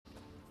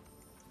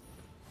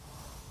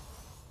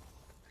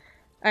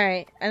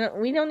Alright,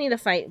 we don't need to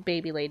fight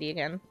Baby Lady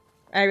again.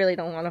 I really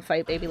don't want to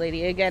fight Baby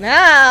Lady again.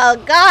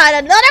 Oh god,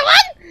 another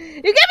one?!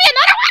 You give me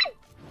another one?!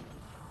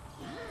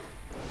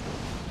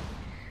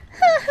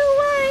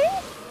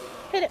 Why?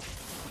 Hit it.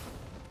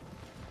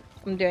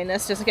 I'm doing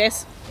this just in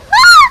case.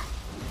 Ah!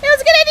 That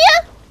was a good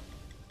idea!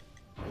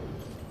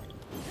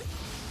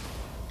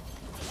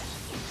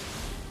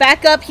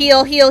 Back up,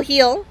 heal, heal,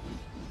 heal.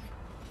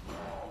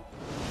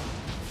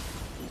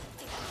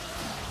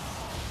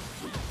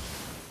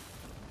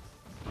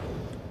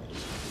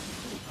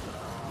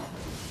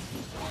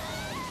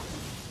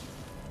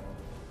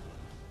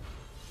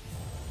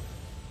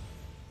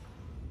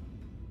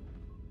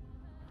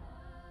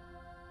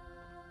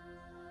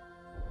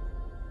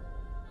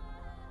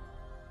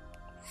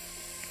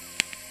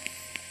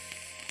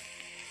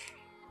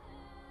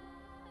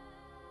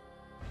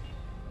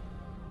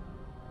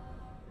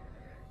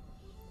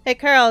 Hey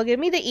Carl, give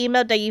me the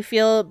emote that you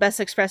feel best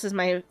expresses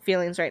my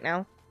feelings right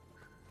now.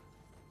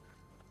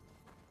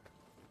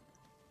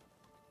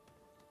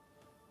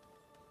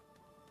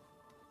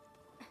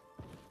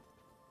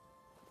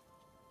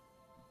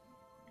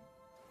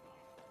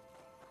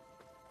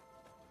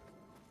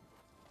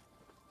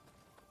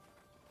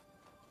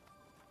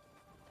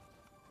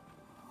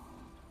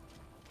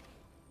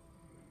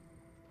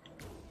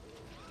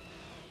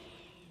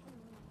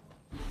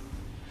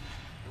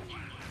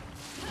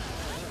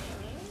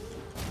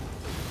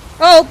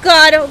 Oh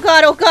god, oh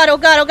god, oh god, oh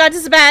god, oh god,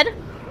 this is bad.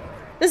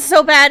 This is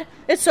so bad.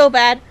 It's so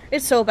bad.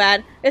 It's so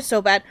bad. It's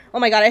so bad. Oh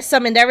my god, I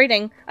summoned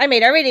everything. I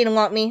made everything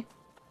want me.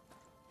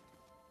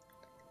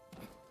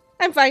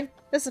 I'm fine.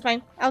 This is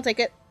fine. I'll take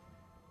it.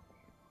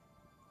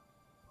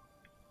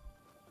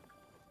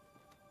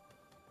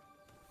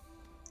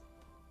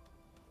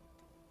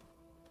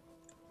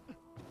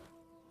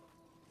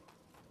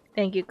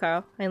 Thank you,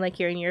 Carl. I like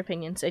hearing your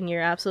opinions, and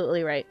you're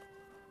absolutely right.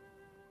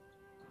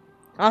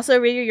 Also,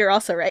 Ryu, you're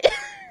also right.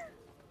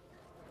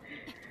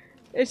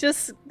 It's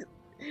just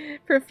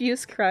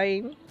profuse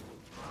crying.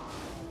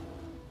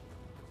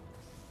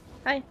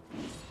 Hi.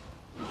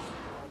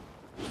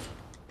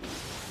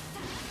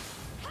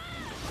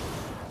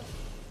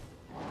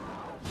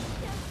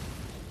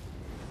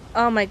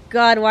 Oh my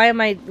god, why am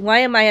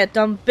I a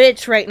dumb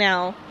bitch right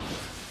now?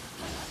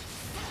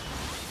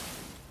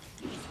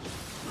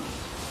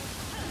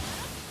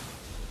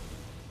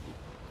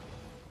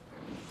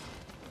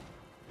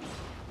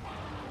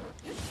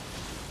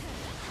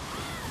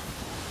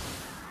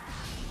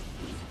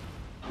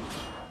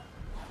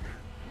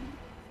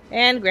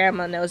 And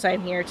Grandma knows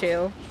I'm here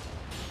too.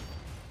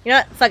 You know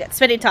what? Fuck it.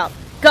 Spinning top.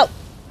 Go!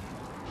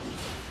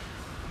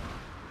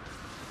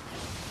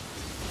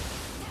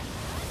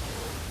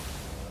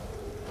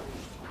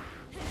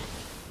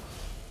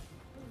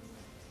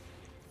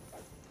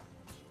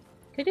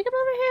 Could you come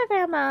over here,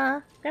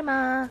 Grandma?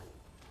 Grandma.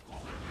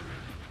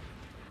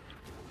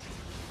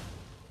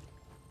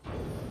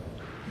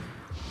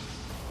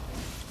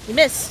 You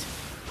missed.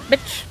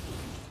 Bitch.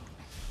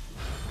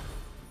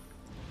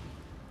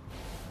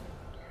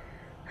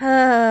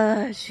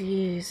 Ah,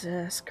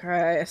 Jesus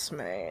Christ,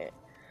 mate.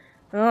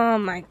 Oh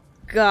my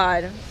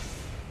god.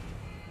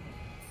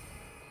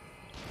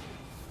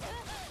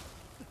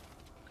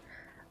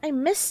 I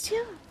missed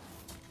you?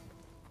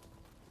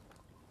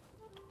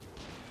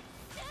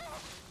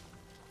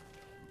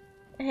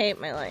 I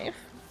hate my life.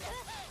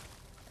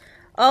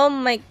 Oh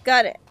my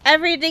god.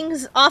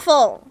 Everything's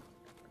awful.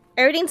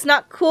 Everything's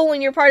not cool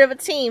when you're part of a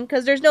team,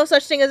 because there's no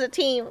such thing as a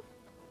team.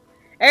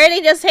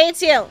 Everything just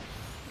hates you.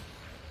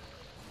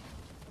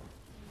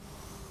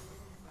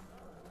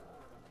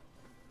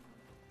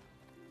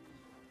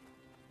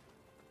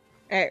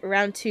 Alright,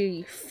 round 2,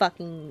 you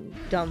fucking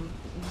dumb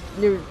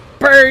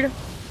bird.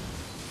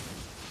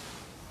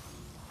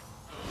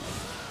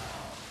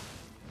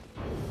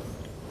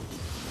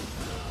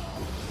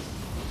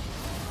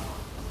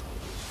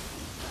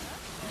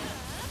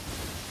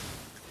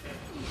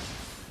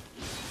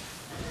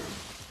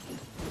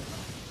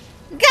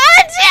 God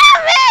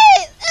damn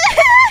it!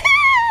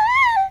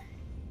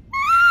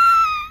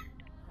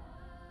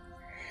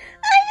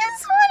 I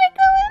just want to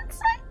go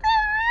inside the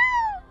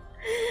room.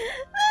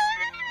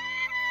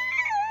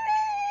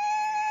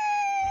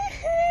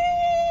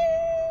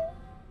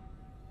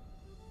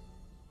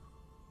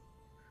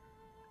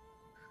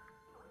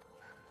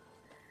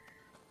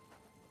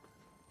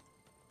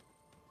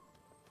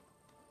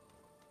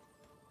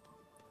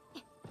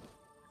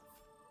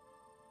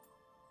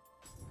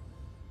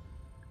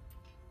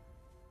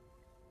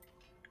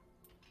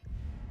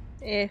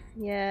 If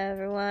you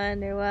ever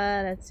wonder what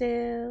I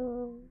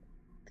do,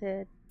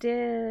 do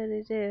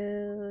do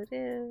do do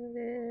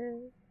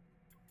do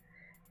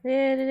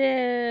do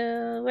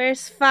do.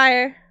 Where's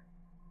fire?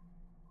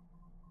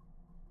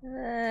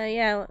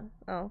 Yeah.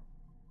 Oh,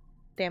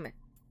 damn it!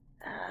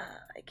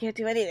 I can't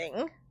do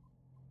anything.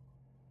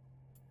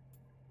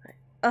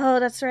 Oh,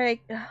 that's right.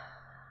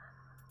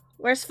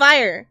 Where's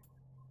fire?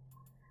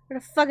 Where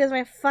the fuck is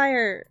my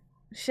fire?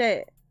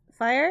 Shit,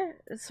 fire?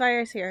 This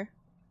fire's here.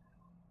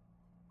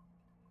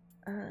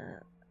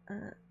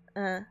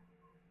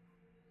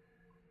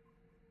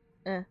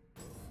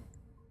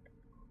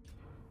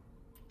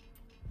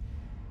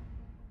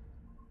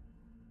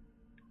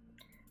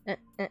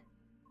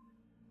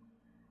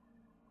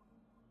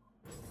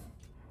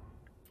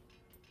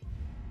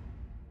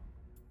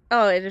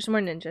 Oh, there's more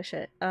ninja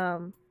shit.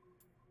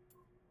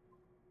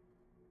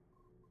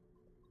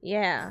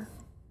 Yeah.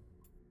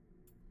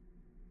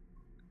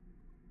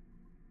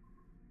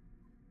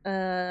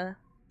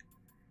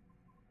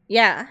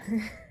 Yeah.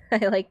 I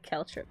like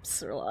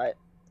caltrips a lot.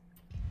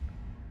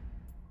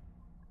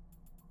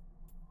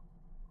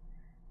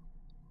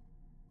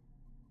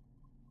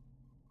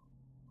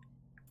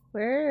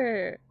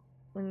 Where...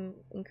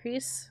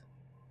 increase...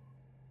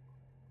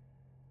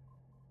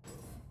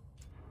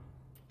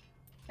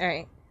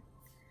 Alright.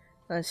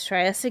 Let's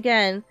try this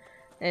again.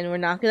 And we're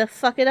not gonna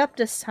fuck it up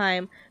this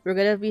time. We're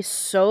gonna be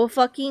so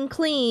fucking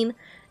clean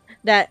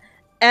that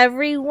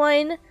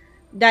everyone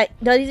that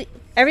does...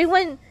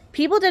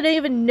 people that don't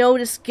even know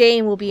this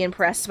game will be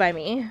impressed by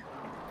me.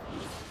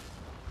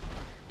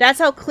 That's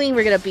how clean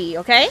we're gonna be,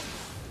 okay?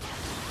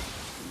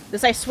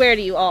 This I swear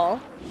to you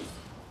all.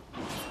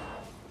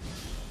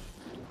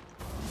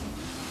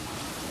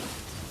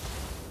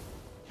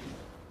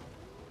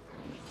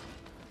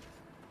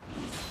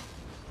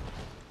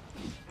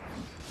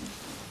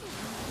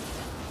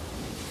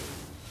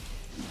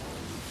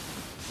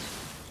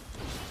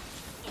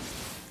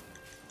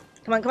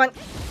 Come on, come on.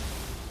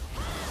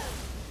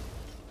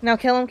 Now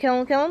kill him, kill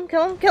him, kill him,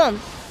 kill him, kill him.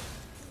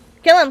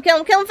 Kill him, kill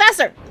him, kill him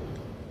faster!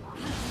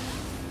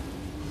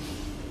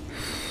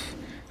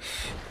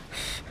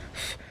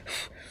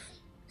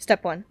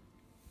 Step 1.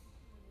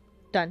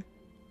 Done.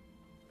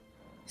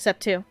 Step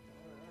 2.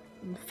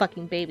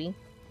 Fucking baby.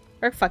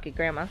 Or fucking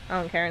grandma.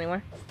 I don't care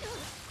anymore.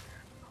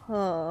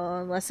 Oh,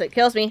 unless it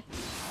kills me.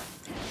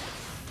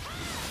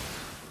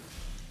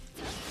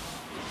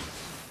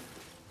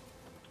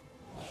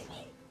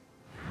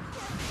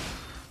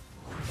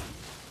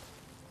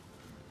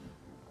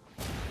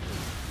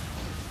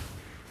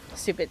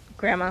 Stupid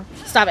grandma.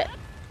 Stop it.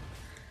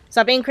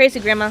 Stop being crazy,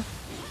 grandma.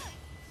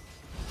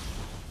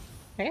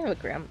 I have a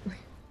grandma.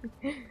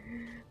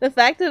 The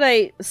fact that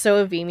I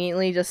so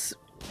vehemently just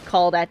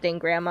call that thing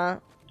grandma,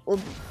 well,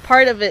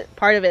 part of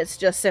it's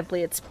just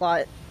simply its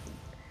plot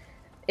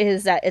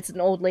is that it's an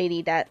old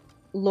lady that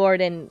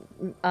lured in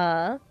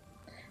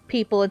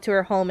people into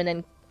her home and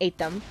then ate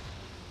them.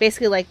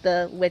 Basically like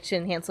the witch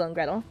in Hansel and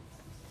Gretel.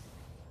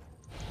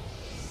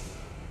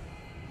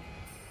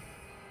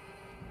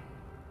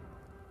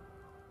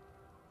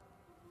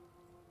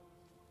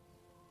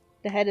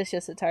 The head is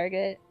just a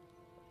target.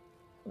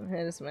 The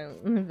head is my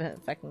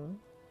fucking...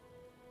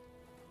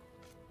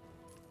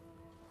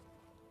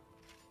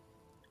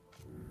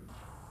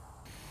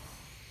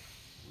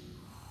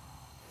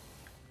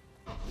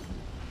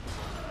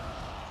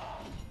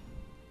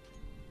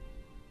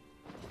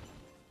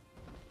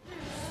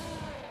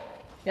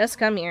 Just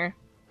come here.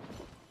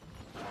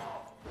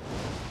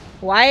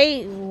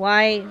 Why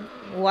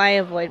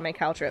avoid my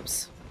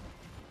caltrips?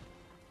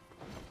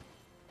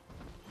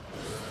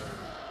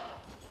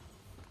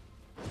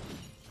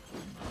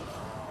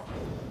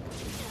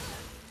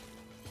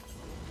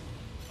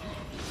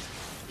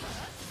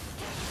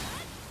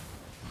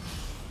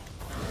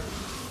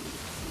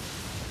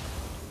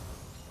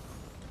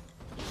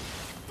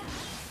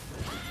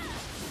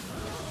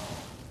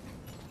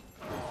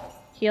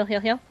 Heal,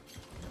 heal, heal.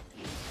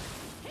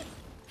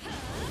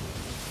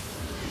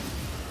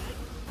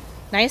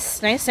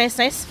 Nice, nice, nice,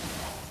 nice.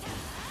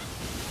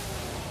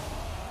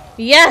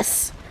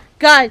 Yes!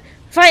 God,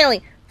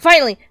 finally,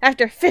 finally,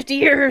 after 50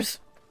 years.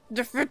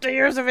 After 50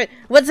 years of it.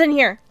 What's in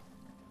here?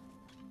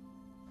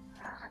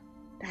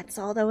 That's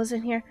all that was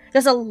in here?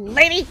 There's a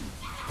lady?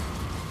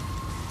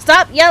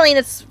 Stop yelling,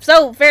 it's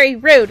so very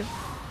rude.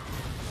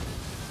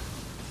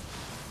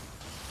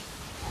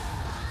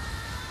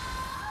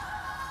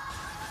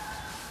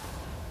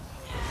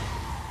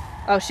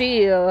 Oh,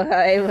 she,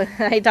 I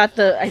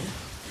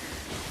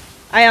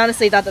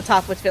honestly thought the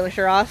top would finish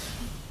her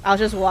off. I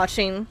was just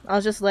watching. I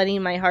was just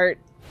letting my heart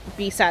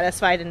be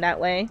satisfied in that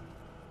way.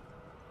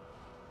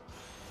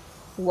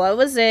 What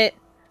was it?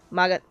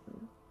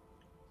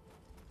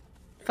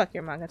 Fuck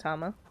your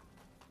Magatama.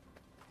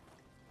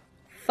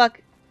 Fuck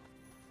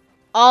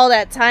all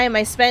that time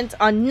I spent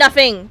on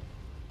nothing!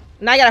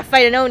 Now I gotta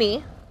fight an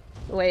Oni.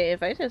 Wait,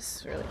 if I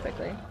just really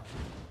quickly...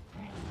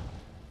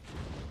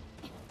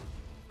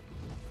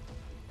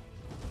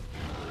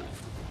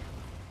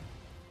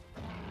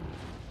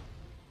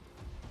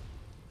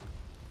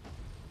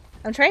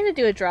 I'm trying to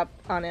do a drop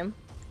on him.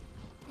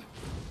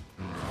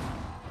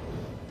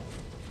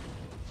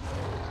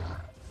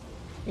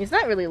 He's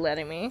not really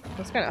letting me.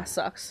 This kind of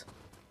sucks.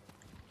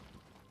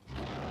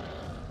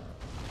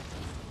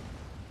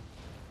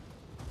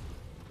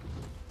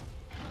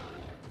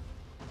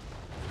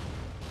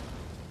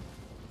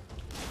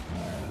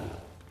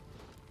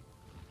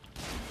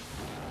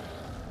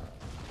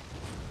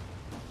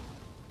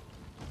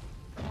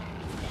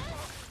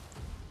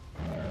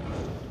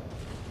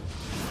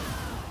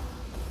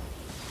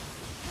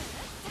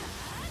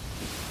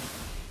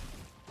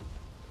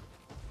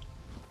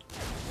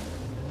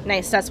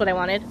 Nice, that's what I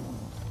wanted.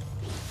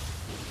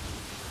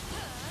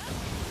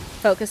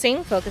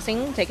 Focusing,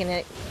 focusing, taking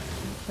it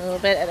a little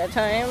bit at a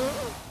time.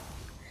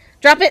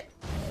 Drop it!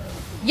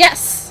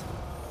 Yes!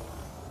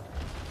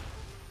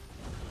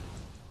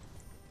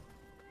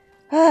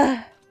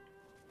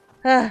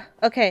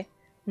 Okay.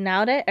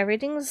 Now that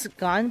everything's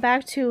gone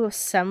back to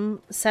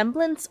some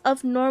semblance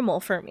of normal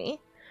for me.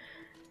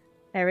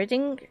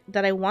 Everything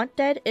that I want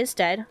dead is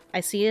dead.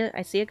 I see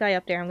a guy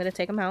up there. I'm gonna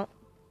take him out.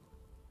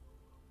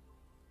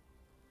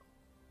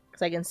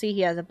 Because I can see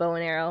he has a bow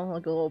and arrow,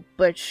 like a little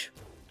butch.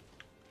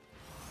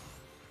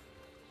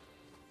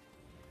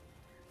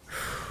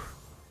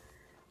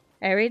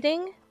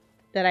 Everything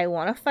that I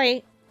want to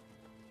fight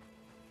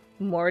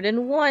more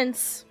than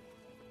once,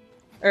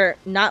 or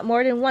not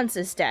more than once,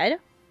 is dead.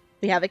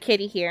 We have a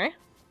kitty here.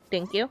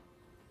 Thank you.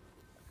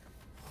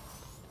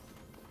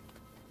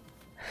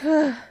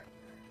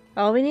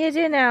 All we need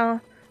to do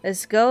now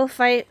is go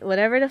fight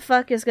whatever the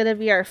fuck is gonna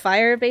be our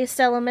fire-based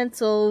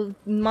elemental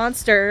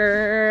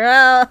monster.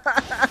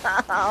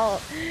 Oh.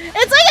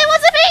 It's like it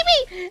was a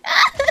baby!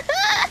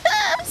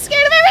 I'm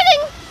scared of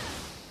everything!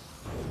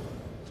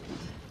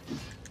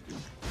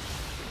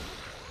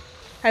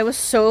 I was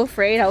so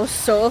afraid,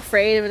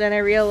 but then I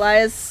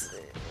realized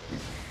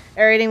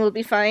everything will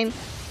be fine.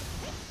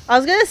 I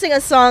was gonna sing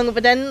a song,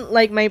 but then,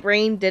 like, my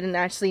brain didn't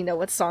actually know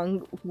what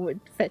song would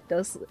fit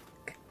those,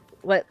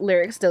 what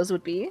lyrics those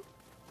would be.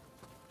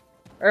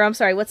 Or, I'm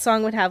sorry, what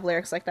song would have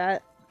lyrics like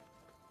that?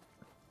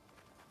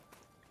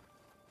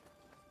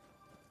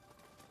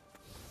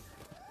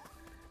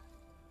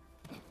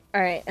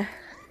 Alright.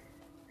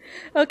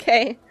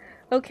 Okay.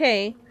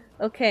 Okay.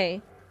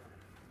 Okay.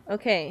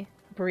 Okay.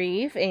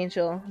 Breathe,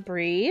 Angel.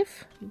 Breathe.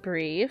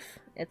 Breathe.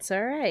 It's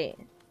alright.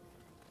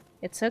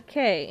 It's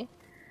okay.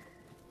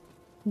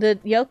 The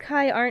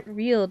yokai aren't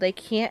real. They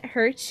can't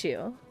hurt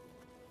you.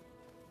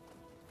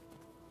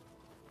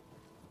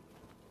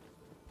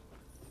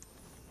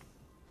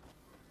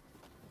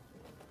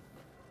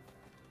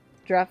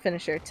 Drop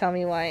finisher. Tell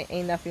me why.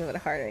 Ain't nothing but a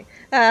heartbreak.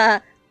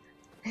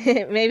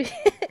 Maybe.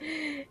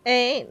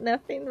 Ain't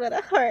nothing but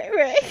a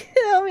heartbreak.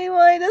 Tell me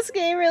why this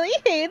game really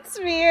hates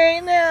me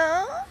right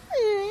now.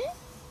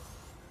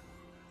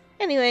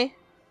 Anyway.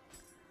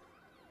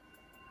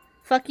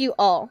 Fuck you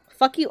all.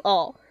 Fuck you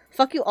all.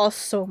 Fuck you all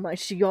so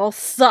much. You all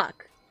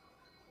suck.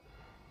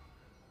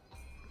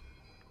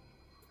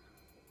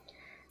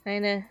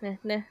 Courage.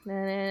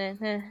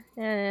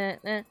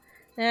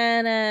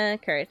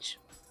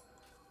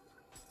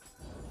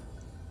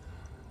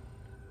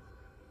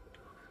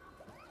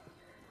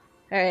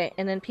 Alright,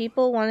 and then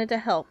people wanted to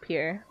help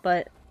here,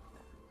 but I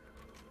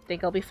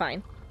think I'll be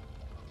fine.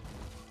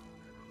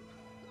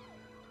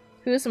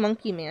 Who's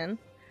Monkey Man?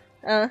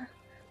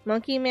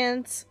 Monkey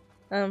Man's,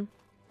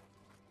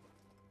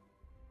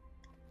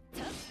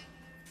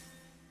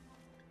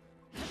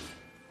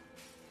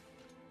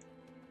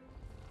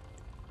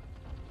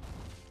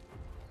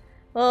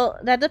 well,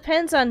 that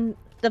depends on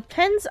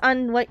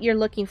what you're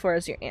looking for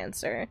as your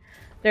answer.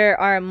 There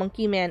are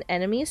Monkey Man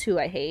enemies who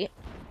I hate.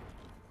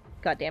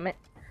 God damn it.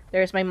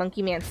 There's my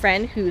Monkey Man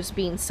friend who's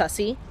being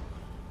sussy.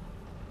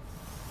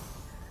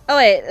 Oh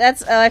wait,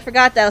 that's I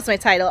forgot that was my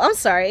title. I'm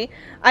sorry.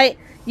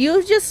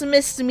 You just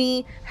missed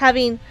me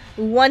having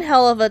one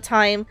hell of a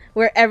time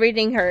where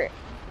everything hurt.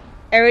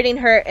 Everything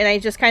hurt and I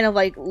just kind of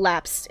like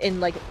lapsed in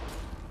like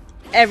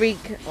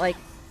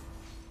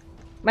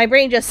my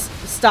brain just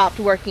stopped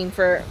working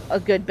for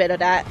a good bit of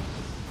that.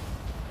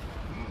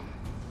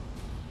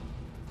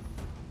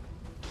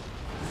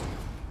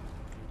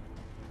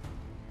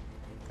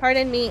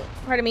 Pardon me,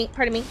 pardon me,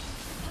 pardon me.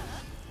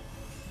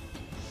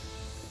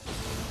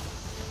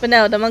 But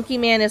no, the Monkey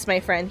Man is my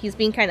friend. He's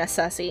being kind of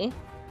sussy.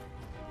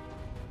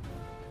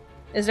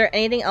 Is there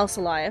anything else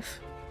alive?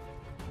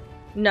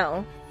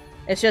 No.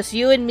 It's just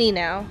you and me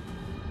now.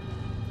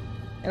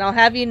 And I'll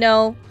have you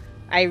know,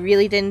 I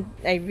really didn't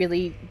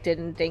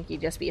think you'd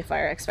just be a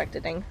fire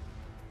expected thing.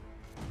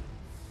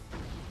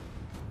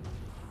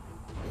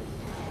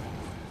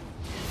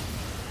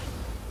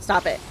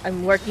 Stop it.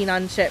 I'm working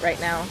on shit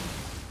right now.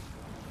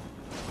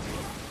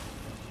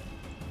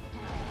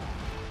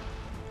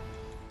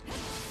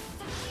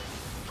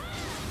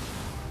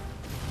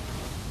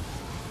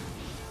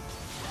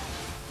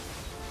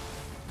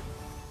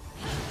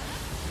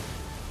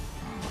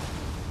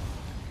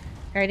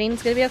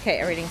 Everything's gonna be okay.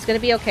 Everything's gonna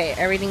be okay.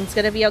 Everything's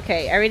gonna be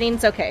okay.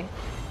 Everything's okay.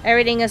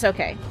 Everything is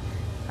okay.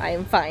 I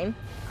am fine.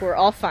 We're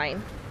all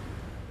fine.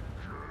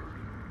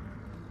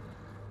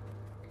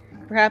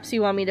 Perhaps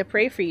you want me to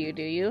pray for you,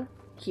 do you?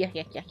 Yeah.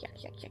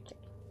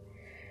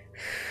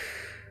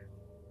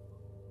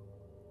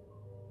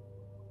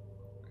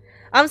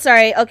 I'm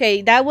sorry.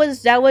 Okay, that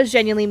was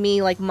genuinely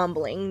me, like,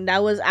 mumbling.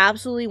 That was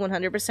absolutely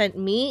 100%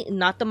 me,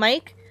 not the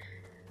mic.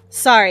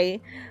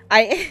 Sorry.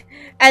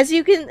 As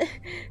you can,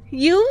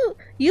 you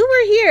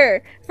were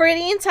here for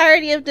the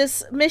entirety of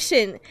this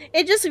mission.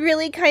 It just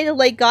really kind of,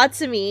 like, got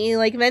to me,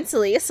 like,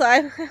 mentally. So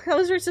I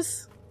was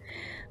just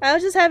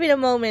having a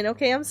moment.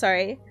 Okay, I'm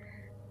sorry.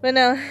 But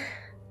no.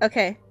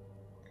 Okay.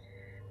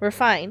 We're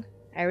fine.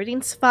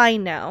 Everything's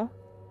fine now.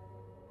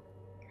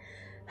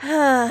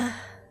 But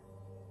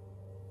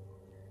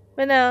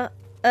no,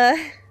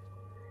 I'm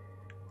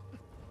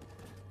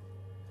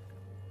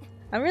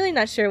really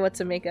not sure what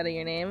to make out of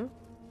your name.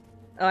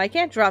 Oh, I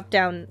can't drop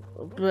down.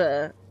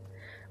 Bleh.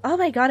 Oh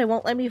my god, it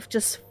won't let me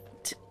just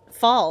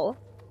fall.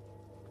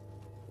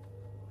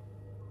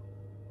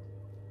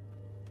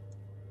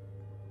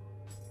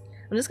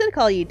 I'm just gonna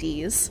call you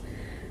D's.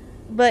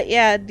 But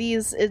yeah,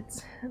 D's,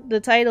 it's the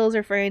title's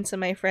referring to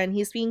my friend.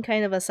 He's being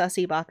kind of a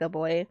sussy baka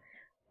boy.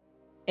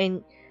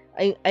 And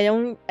I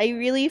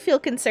really feel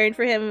concerned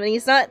for him,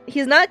 and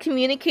he's not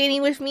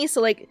communicating with me,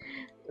 so like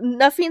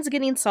nothing's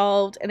getting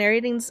solved and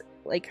everything's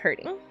like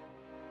hurting.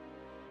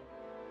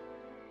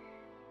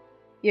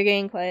 You're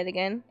getting quiet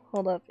again.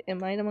 Hold up,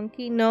 am I the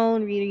monkey? No,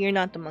 Rita, you're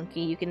not the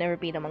monkey. You can never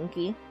be the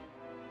monkey.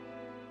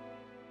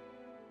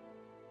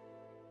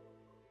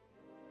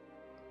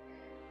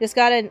 Just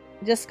got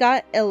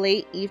a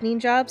late evening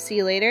job. See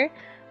you later.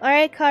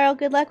 Alright, Carl,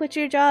 good luck with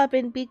your job,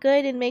 and be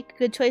good and make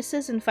good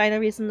choices and find a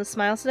reason to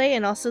smile today,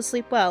 and also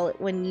sleep well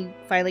when you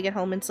finally get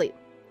home and sleep.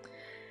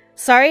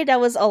 Sorry,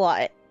 that was a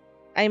lot.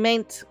 I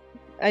meant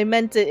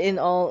it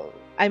all.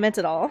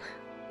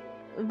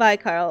 Bye,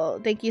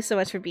 Carl. Thank you so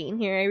much for being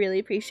here. I really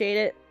appreciate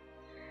it.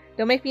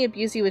 Don't make me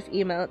abuse you with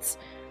emotes.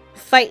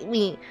 Fight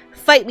me,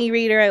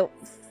 reader.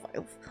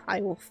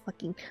 I will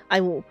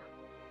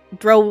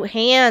throw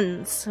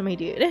hands, my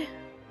dude.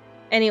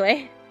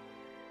 Anyway.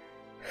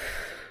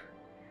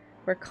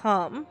 We're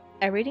calm.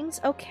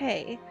 Everything's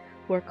okay.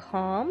 We're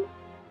calm.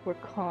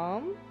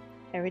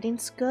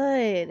 Everything's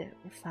good.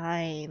 We're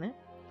fine.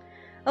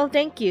 Oh,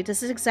 thank you.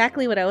 This is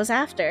exactly what I was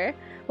after.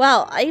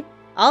 Wow,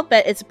 I'll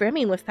bet it's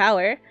brimming with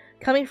power.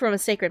 Coming from a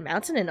sacred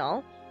mountain and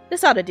all.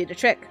 This ought to do the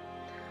trick.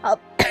 I'll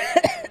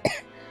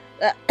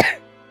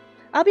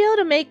be able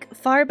to make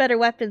far better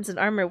weapons and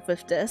armor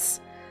with this.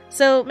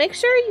 So make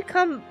sure you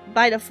come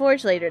by the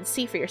forge later to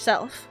see for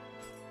yourself.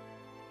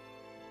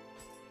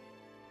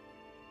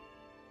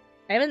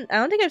 I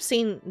don't think I've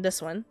seen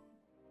this one.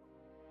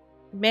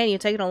 Man,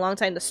 you've taken a long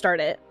time to start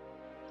it.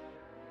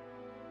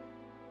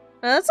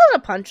 That's a lot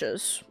of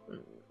punches.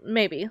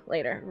 Maybe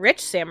later.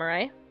 Rich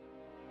samurai.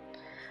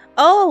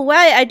 Oh,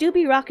 right, I do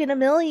be rocking a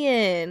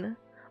million.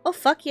 Oh,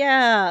 fuck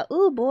yeah.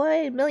 Ooh,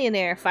 boy,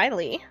 millionaire,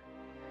 finally.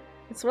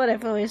 It's what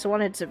I've always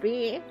wanted to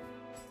be.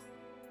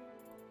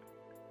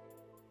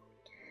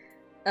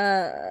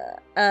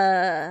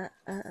 Yeah.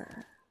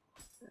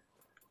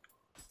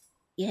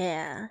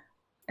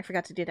 I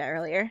forgot to do that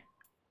earlier.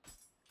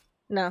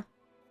 No.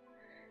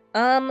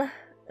 What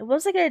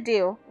was I gonna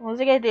do?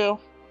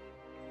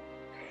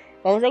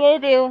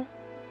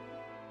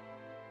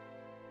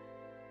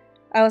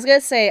 I was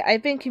gonna say,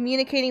 I've been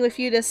communicating with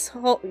you this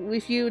whole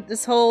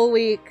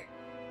week.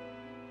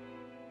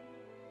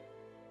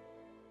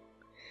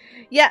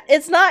 Yeah,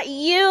 it's not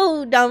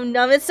you,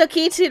 dum-dum, it's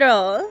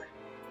Tokitaro.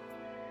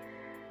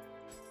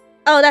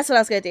 Oh, that's what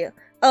I was gonna do.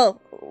 Oh,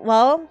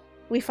 well,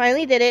 we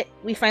finally did it.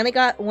 We finally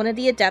got one of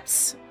the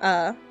adepts,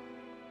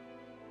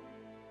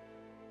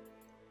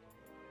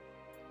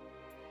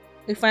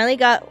 we finally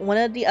got one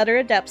of the other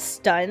adepts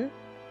done.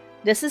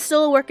 This is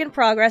still a work in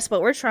progress,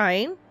 but we're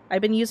trying.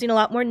 I've been using a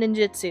lot more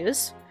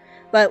ninjutsus.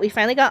 But we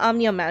finally got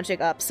Omnium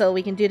Magic up, so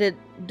we can do the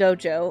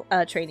dojo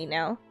training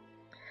now.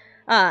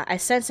 Ah, I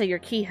sense that your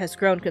ki has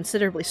grown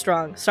considerably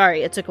strong.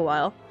 Sorry, it took a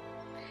while.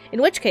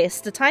 In which case,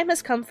 the time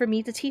has come for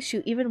me to teach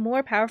you even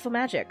more powerful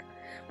magic.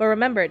 But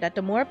remember that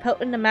the more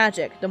potent the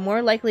magic, the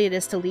more likely it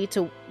is to lead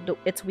to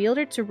its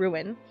wielder to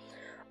ruin.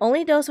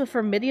 Only those with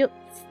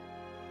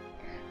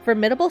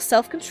formidable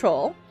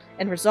self-control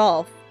and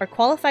resolve are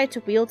qualified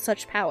to wield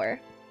such power.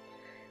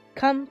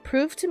 Come,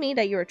 prove to me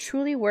that you are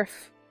truly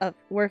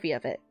worthy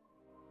of it.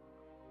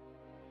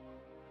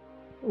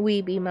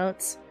 Weeb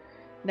emotes.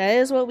 That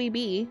is what we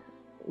be.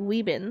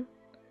 Weebin.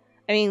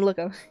 I mean, look.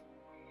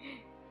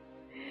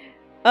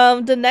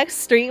 The next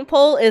stream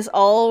poll is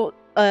all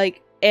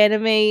like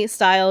anime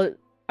style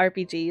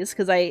RPGs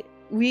because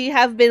we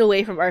have been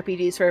away from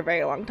RPGs for a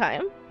very long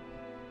time.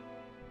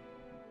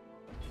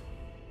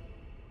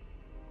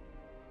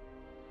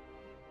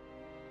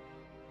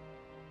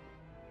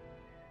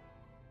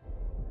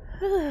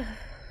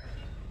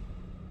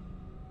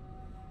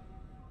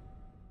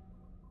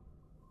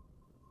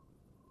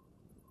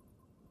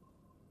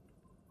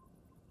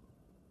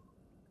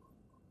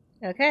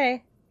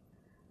 Okay.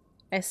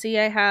 I see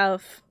I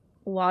have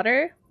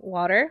water.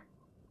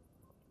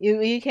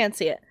 You can't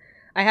see it.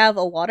 I have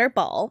a water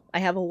ball. I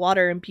have a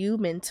water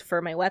imbuement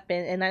for my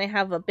weapon, and then I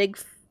have a big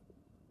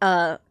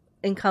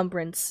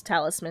encumbrance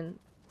talisman.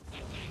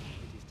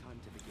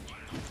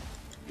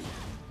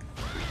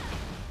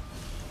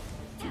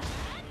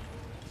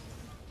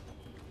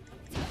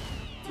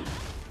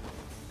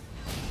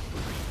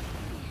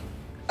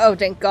 Oh,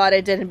 thank God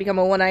I didn't become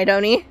a one-eyed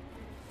Oni.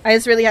 I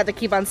just really had to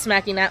keep on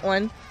smacking that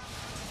one.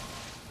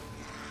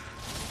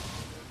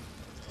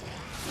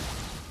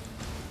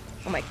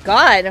 Oh my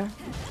God.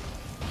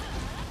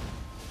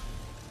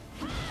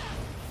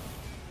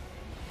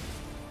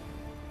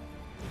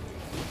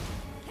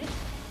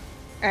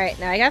 Alright,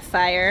 now I got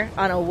fire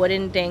on a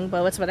wooden ding,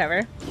 but it's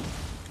whatever.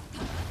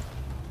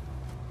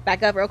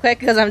 Back up real quick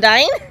because I'm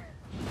dying.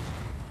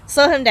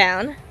 Slow him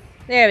down.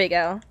 There we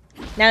go.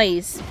 Now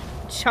he's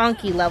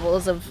chonky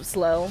levels of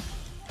slow.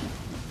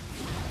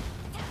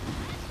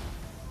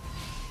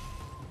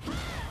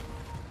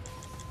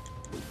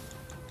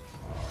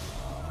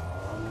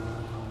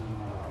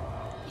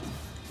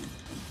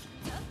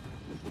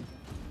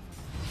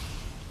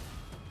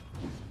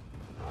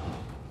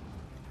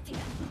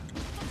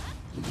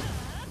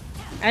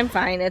 I'm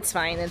fine, it's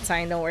fine, it's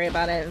fine, don't worry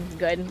about it, it's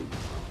good.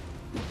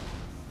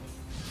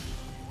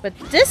 But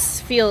this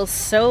feels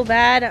so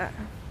bad.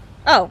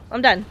 Oh,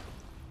 I'm done.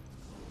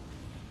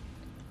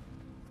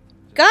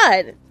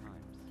 God!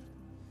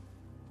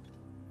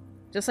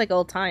 Just like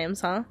old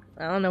times, huh?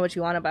 I don't know what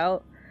you want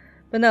about.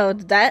 But no,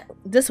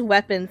 this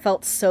weapon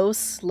felt so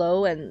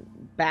slow and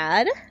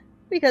bad.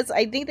 Because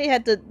I think they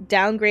had to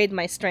downgrade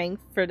my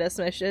strength for this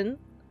mission.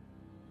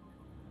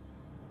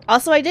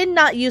 Also, I did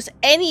not use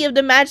any of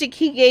the magic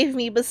he gave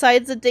me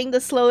besides the thing to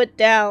slow it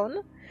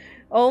down.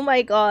 Oh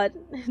my god.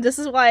 This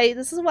is why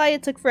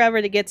it took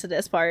forever to get to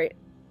this part.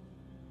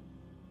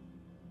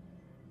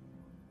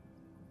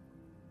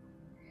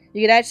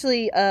 You could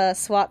actually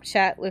swap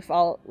chat with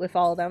all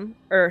of them.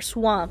 Or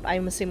swamp,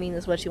 I'm assuming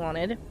is what you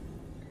wanted.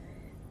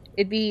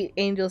 It'd be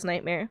Angel's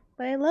Nightmare.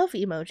 But I love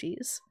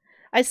emojis.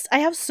 I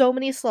have so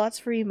many slots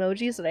for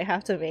emojis that I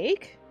have to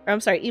make. Or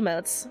I'm sorry,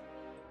 emotes.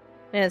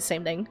 Yeah,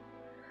 same thing.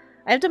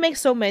 I have to make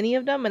so many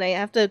of them and I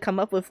have to come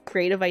up with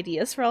creative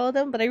ideas for all of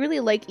them, but I really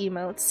like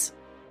emotes.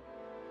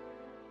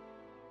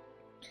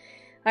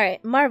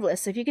 Alright,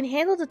 marvelous. If you can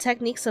handle the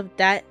techniques of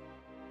that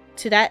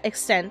to that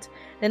extent,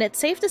 then it's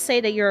safe to say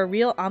that you're a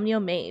real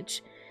Omnio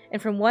mage. And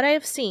from what I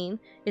have seen,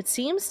 it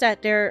seems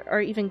that there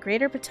is even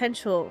greater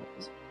potential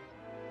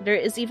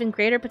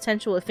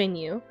within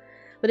you,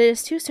 but it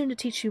is too soon to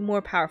teach you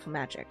more powerful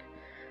magic.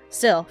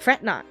 Still,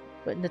 fret not.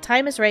 When the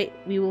time is right,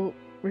 we will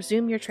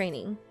resume your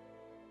training.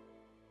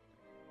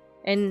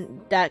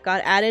 And that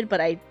got added,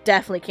 but I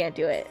definitely can't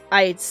do it.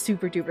 I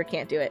super duper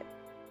can't do it.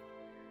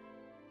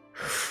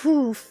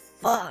 Whew,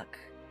 fuck.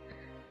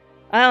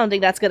 I don't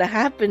think that's gonna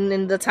happen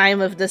in the time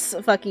of this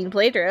fucking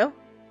playthrough.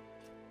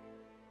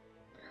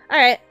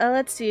 Alright,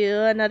 let's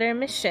do another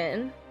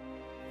mission.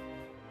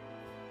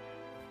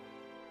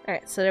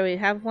 Alright, so there we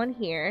have one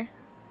here.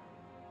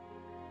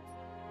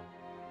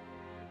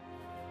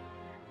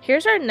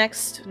 Here's our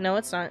next... No,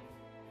 it's not.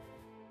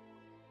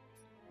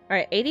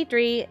 Alright,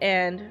 83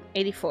 and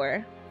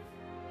 84.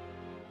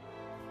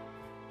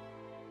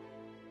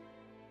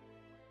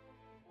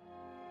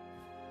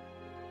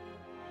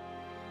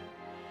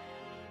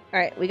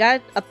 Alright, we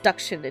got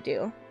abduction to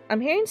do.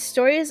 I'm hearing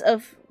stories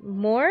of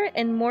more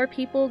and more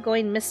people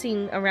going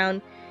missing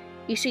around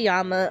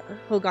Ishiyama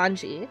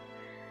Hoganji.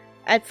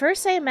 At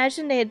first I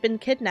imagined they had been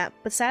kidnapped,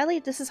 but sadly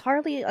this is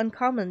hardly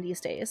uncommon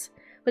these days.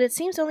 But it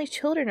seems only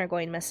children are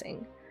going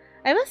missing.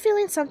 I have a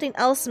feeling something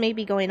else may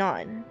be going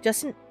on.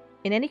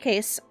 In any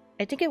case,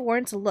 I think it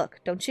warrants a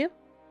look, don't you?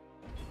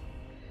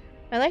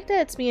 I like that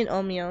it's me and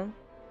Omio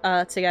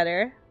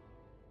together.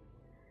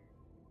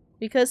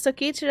 Because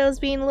Tokichiro's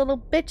being a little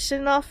bitch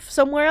and off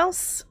somewhere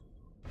else.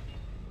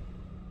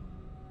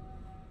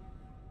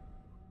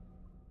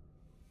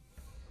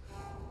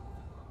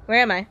 Where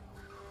am I?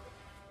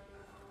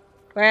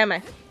 Where am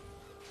I?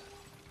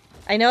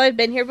 I know I've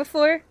been here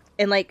before,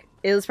 and like,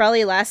 it was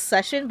probably last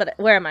session, but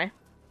where am I?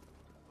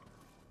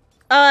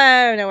 Oh,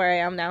 I don't know where I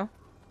am now.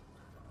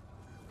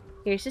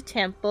 Here's a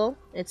temple.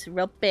 It's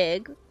real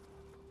big.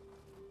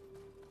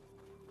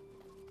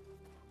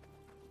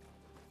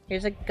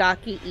 Here's a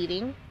Gaki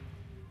eating.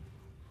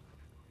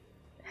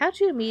 How'd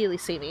you immediately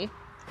see me?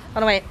 Oh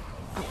no, wait.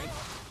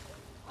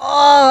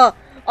 Oh,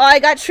 I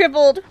got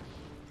tripled.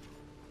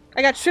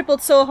 I got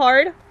tripled so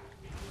hard.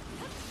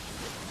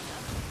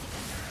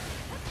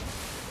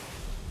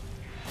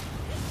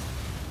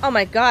 Oh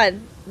my god.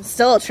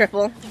 Still a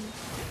triple.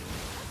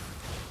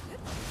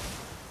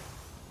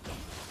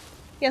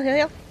 Heal, heal,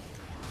 heal.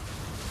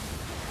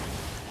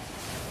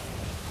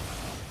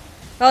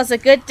 Oh, it's a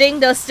good thing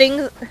those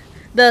things,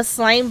 the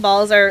slime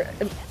balls are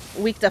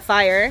weak to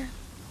fire.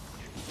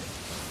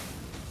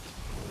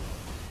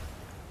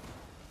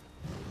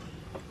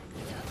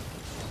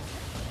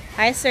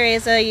 Hi,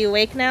 Cereza, you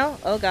awake now?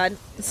 Oh god.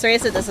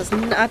 Cereza,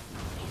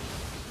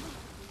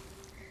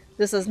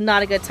 this is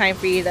not a good time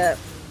for you to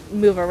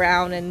move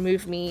around and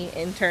move me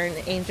in turn,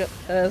 Angel,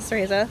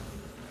 Cereza.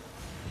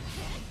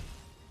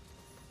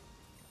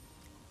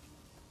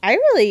 I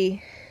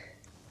really...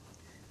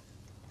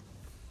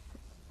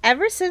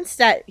 Ever since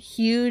that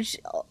huge,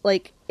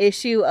 like,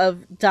 issue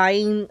of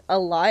dying a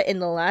lot in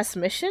the last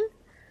mission,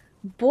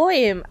 boy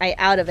am I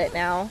out of it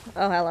now.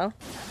 Oh, hello.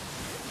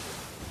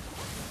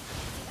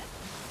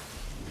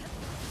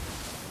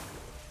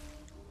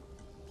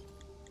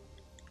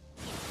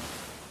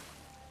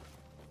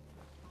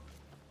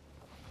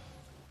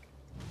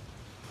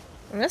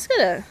 I'm just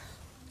gonna...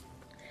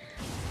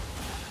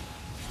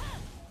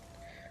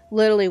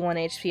 Literally 1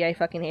 HP, I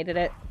fucking hated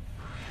it.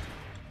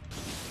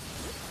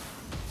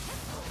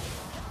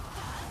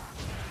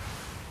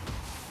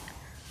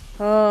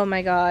 Oh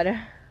my god.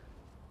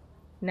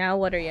 Now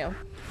what are you?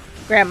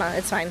 Grandma,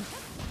 it's fine.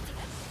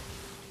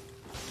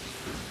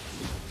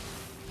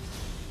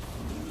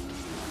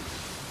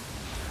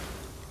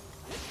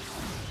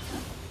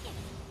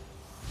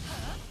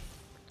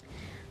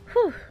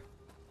 Whew.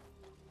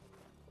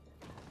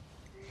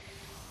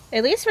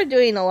 At least we're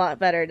doing a lot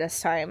better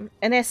this time.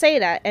 And I say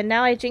that, and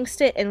now I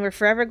jinxed it, and we're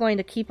forever going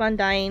to keep on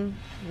dying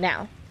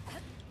now.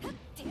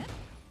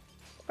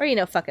 Or, you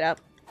know, fuck it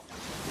up.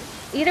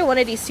 Either one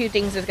of these two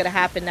things is gonna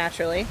happen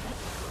naturally.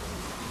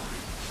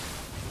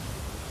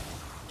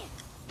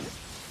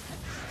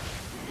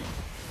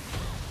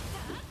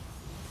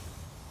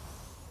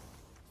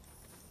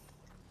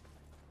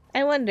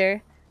 I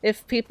wonder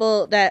if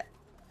people that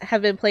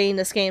have been playing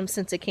this game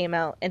since it came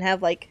out and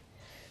have like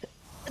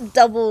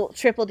double,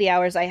 triple the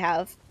hours I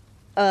have,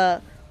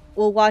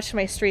 will watch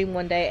my stream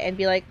one day and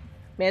be like,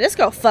 man, this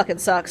girl fucking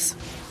sucks.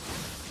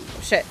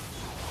 Shit.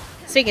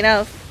 Speaking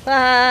of,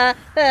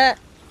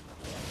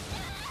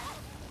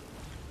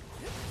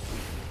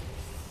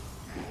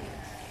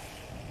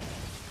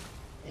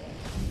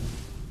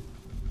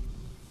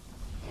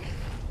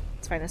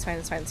 It's fine, it's fine,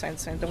 it's fine, it's fine,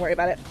 it's fine. Don't worry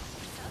about it.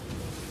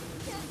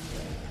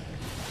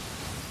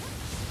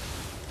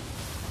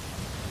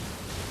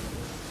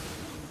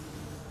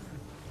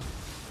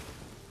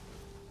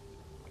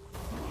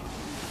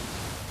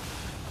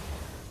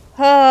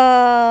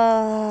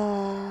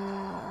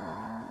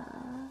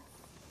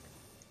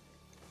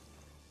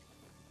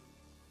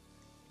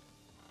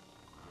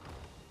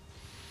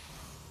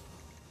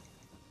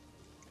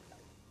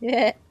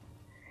 Yeah.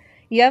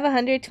 You have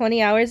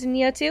 120 hours in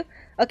Nioh 2?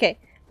 Okay,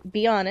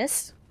 be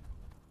honest.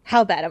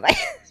 How bad am I?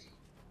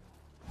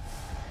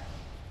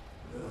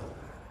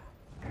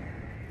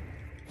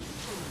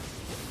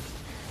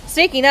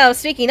 Speaking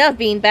of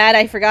being bad,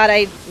 I forgot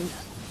I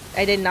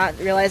did not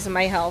realize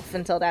my health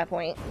until that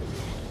point.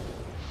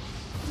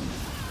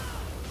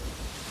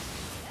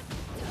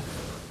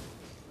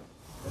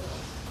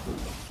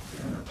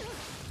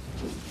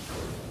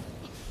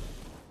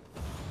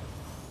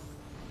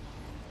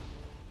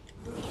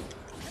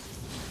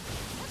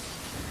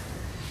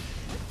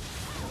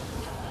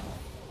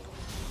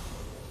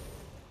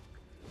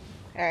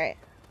 Alright.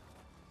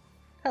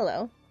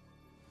 Hello.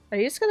 Are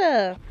you just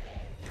gonna...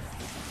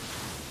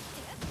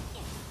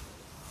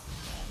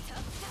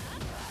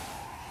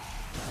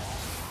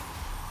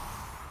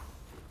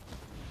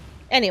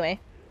 Anyway.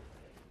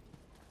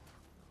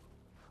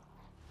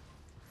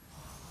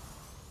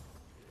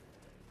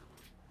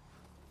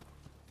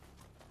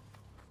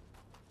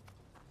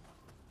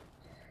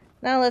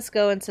 Now let's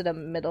go into the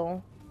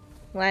middle.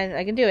 Well,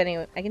 I can do it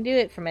anyway. I can do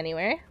it from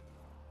anywhere.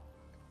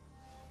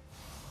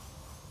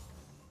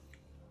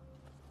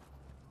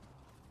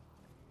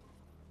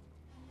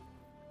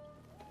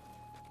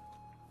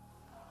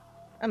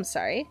 I'm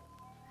sorry.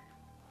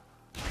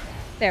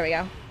 There we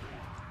go.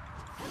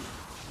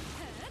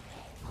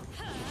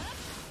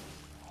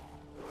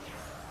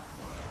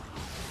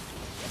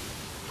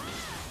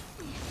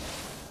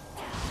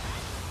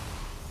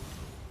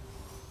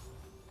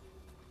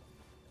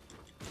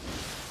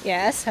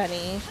 Yes,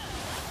 honey.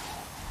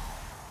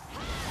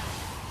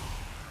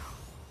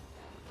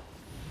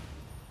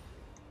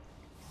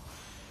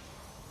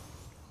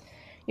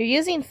 You're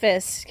using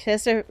fists.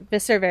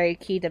 Fists are very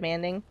key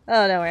demanding.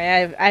 Oh, don't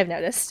worry. I've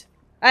noticed.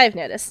 I've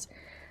noticed.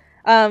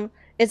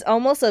 It's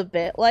almost a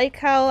bit like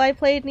how I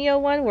played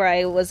Nioh 1, where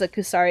I was a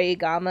Kusari,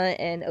 Gama,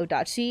 and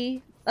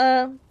Odachi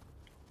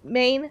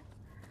main.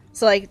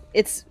 So like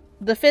it's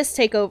the fist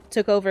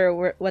took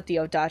over what the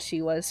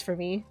Odachi was for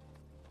me.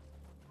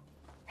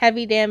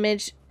 Heavy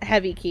damage,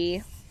 heavy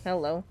key.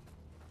 Hello.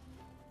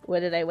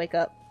 When did I wake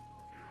up?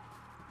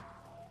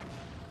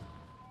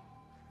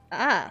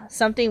 Ah,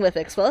 something with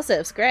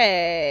explosives.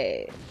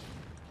 Great.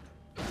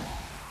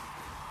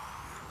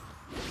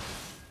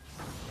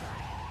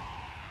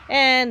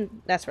 And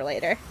that's for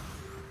later.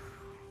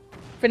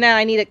 For now,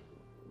 I need a...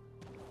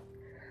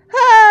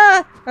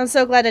 Ah! I'm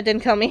so glad it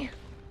didn't kill me.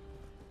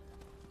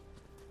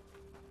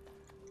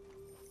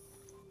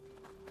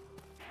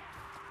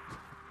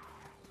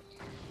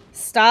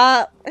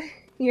 Stop.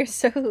 You're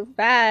so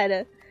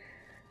bad.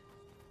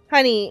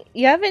 Honey,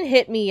 you haven't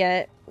hit me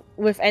yet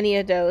with any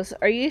of those.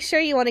 Are you sure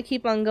you want to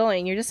keep on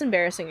going? You're just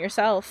embarrassing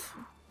yourself.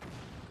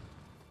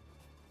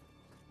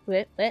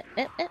 Bye.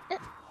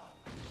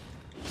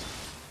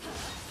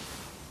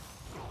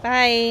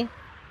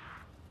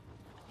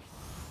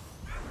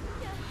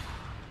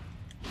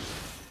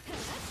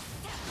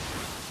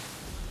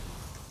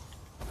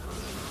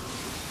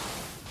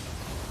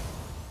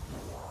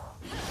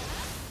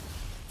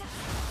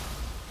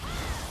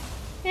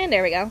 And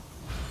there we go.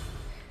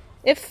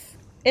 If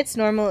it's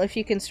normal if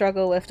you can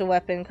struggle with the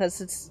weapon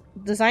because it's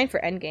designed for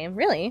endgame.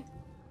 Really?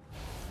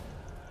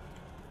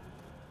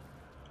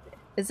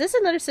 Is this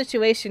another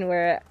situation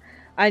where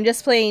I'm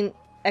just playing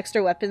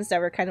extra weapons that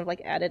were kind of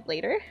like added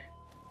later?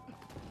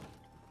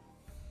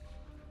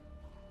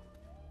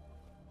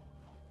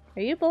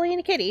 Are you bullying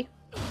a kitty?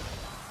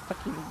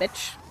 Fucking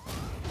bitch.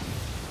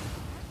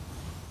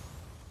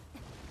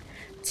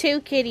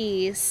 2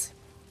 kitties.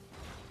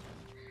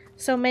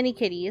 So many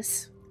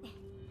kitties.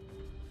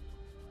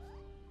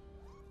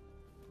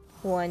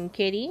 1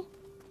 kitty.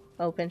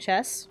 Open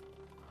chest.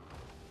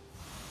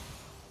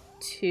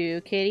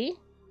 2 kitty.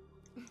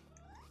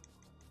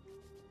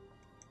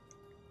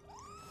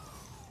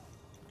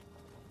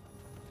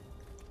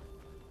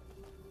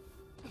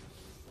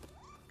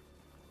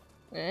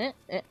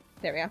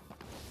 There we go.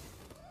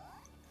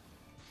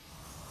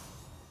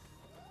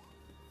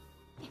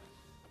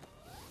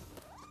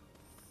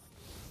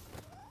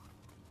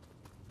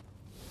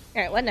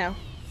 Alright, what now?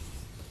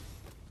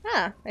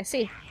 Ah, I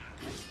see.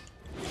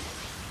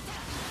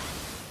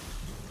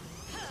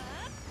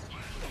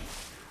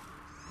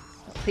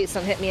 Oh, please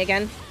don't hit me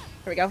again.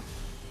 Here we go.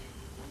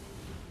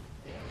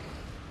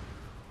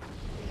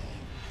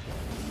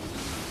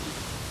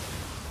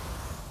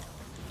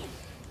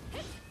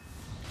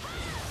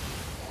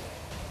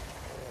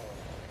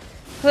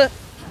 Huh.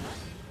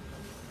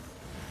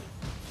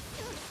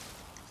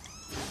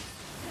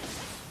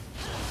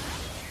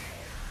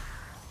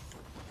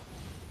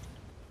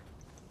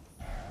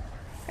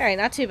 Alright,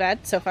 not too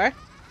bad so far.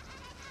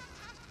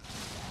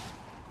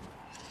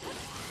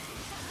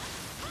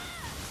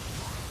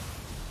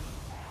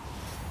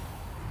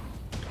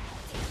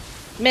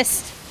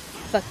 Missed.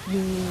 Fucking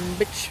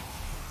bitch.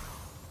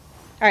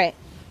 Alright.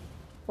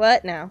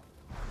 What now?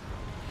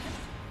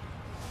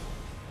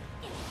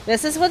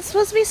 This is what's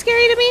supposed to be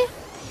scary to me?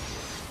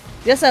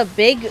 Just a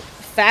big,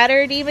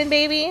 fatter demon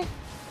baby?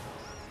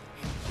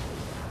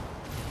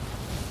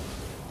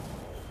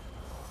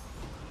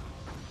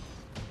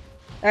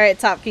 Alright,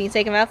 Top, can you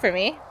take him out for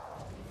me?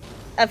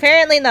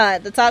 Apparently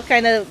not. The Top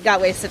kind of got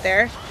wasted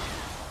there.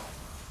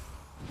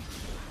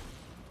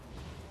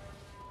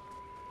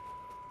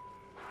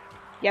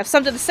 You have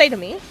something to say to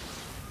me?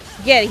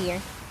 Get out of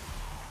here.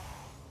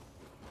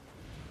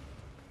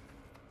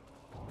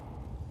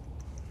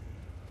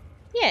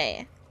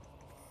 Yeah.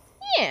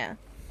 Yeah.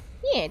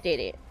 Yeah, did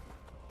it.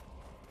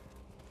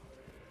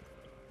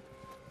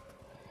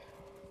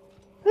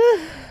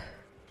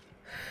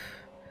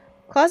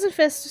 Claws and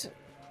Fists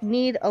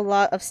need a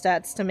lot of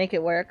stats to make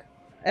it work.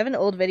 I have an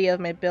old video of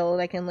my build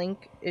I can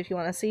link if you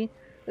want to see.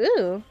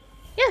 Ooh.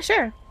 Yeah,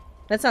 sure.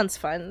 That sounds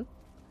fun.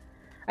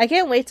 I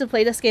can't wait to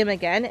play this game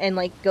again and,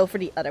 like, go for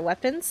the other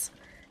weapons.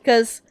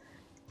 Because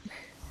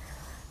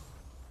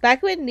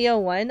back when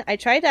Nioh 1, I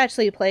tried to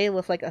actually play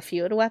with, like, a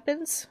few of the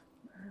weapons.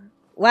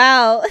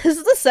 Wow, this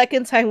is the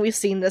second time we've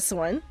seen this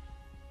one.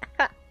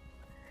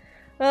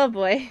 Oh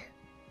boy.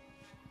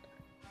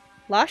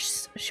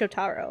 Lost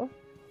Shotaro.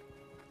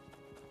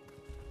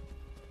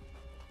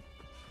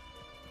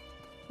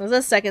 This is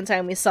the second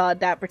time we saw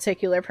that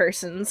particular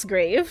person's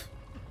grave.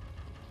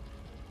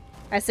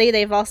 I say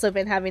they've also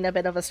been having a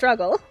bit of a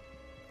struggle.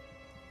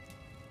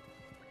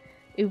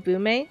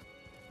 Ubume.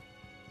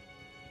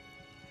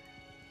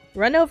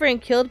 Run over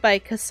and killed by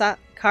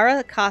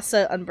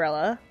Karakasa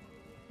Umbrella.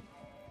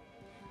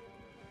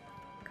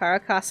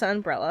 Karakasa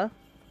Umbrella.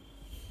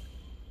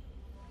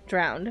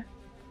 Drowned.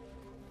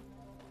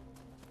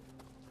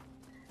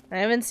 I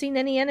haven't seen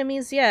any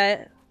enemies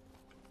yet.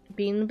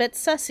 Being a bit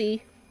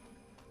sussy.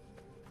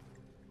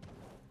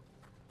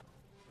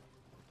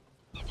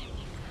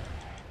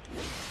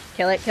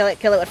 Kill it, kill it,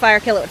 kill it with fire,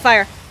 kill it with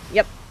fire.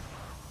 Yep.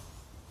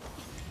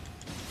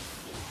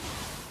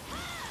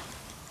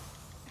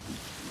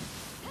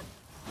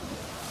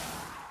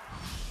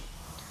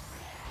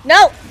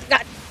 No!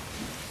 God.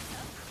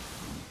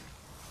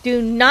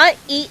 Do not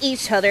eat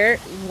each other.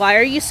 Why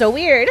are you so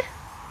weird?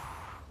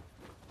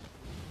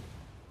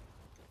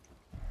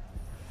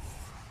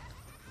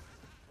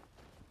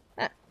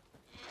 Ah.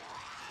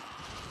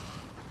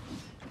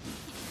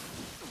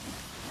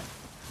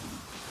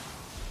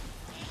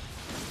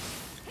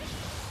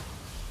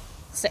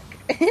 Sick.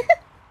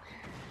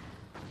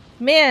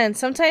 Man,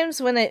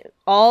 sometimes when it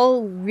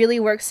all really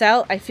works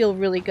out, I feel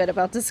really good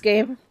about this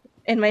game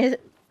and my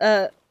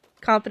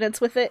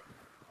confidence with it.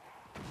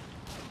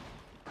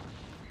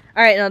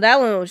 Alright, no, that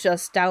one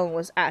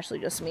was actually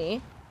just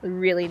me.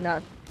 Really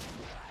not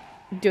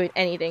doing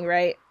anything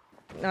right.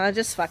 No,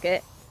 just fuck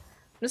it.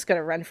 I'm just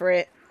gonna run for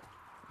it.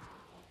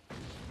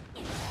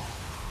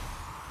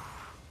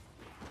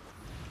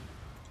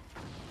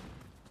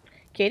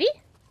 Kitty?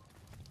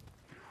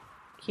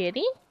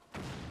 Kitty?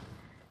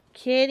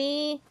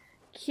 Kitty?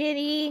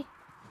 Kitty?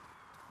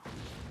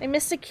 I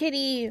missed a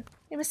kitty.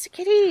 I missed a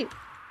kitty.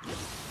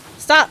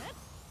 Stop!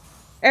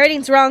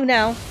 Everything's wrong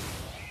now.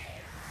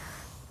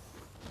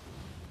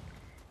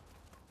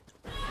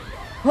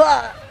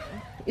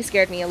 You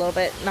scared me a little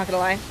bit, not gonna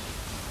lie.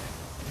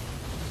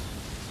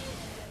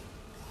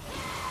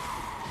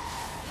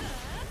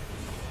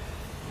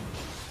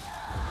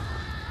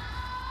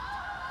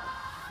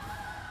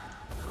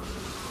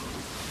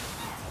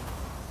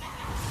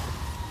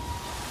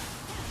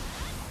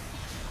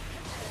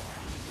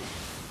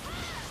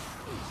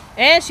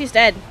 And she's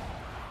dead.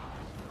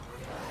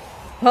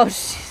 Oh,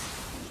 jeez.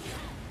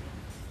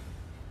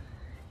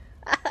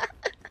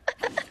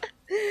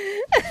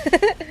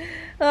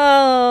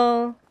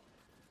 Oh.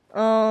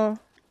 Oh.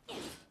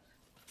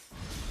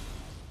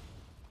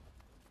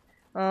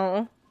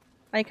 Oh.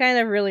 I kind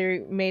of really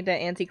made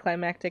that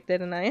anticlimactic,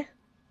 didn't I?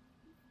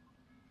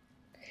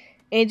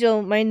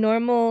 Angel, my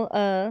normal,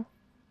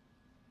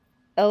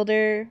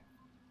 Elden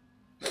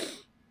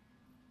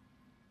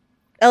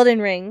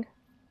Ring.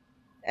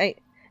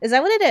 Is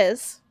that what it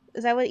is?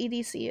 Is that what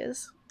EDC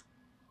is?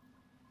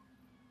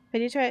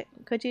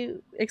 Could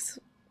you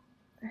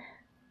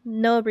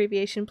no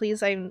abbreviation,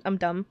 please. I'm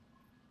dumb.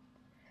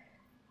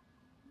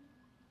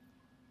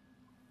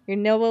 Your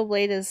Noble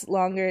blade is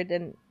longer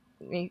than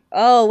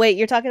Oh wait,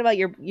 you're talking about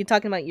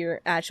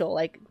your actual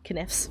like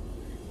kniffs.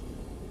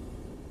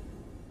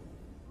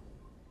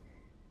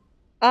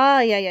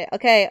 Ah, yeah, yeah.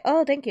 Okay.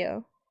 Oh, thank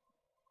you.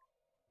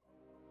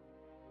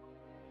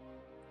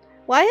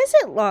 Why is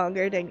it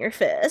longer than your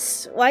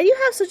fist? Why do you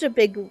have such a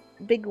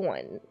big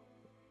one?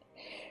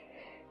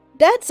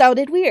 That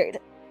sounded weird.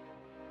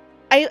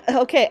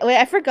 Okay, wait,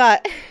 I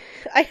forgot.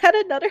 I had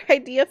another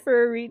idea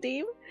for a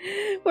redeem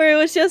where it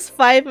was just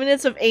 5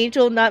 minutes of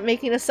Angel not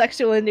making a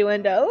sexual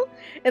innuendo,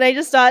 and I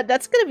just thought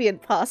that's gonna be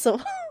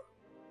impossible.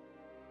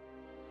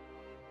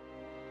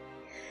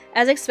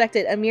 As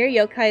expected, a mere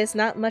yokai is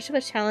not much of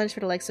a challenge for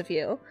the likes of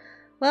you.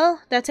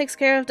 Well, that takes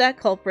care of that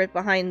culprit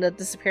behind the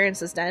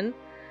disappearances then.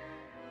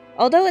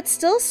 Although it's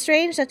still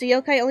strange that the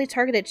yokai only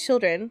targeted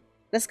children.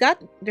 There's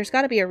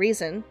gotta be a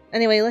reason.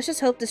 Anyway, let's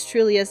just hope this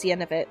truly is the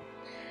end of it.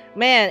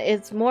 Man,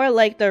 it's more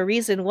like the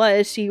reason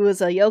was she was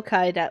a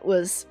yokai that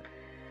was,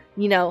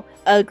 you know,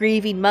 a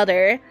grieving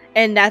mother,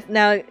 and that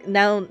now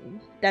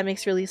that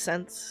makes really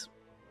sense.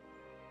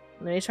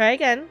 Let me try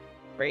again.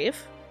 Breathe.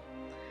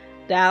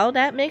 Now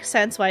that makes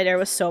sense why there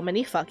was so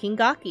many fucking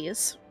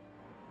gakis.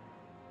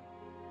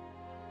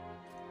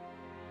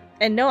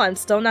 And no, I'm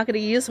still not gonna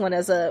use one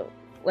as a,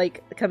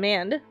 like,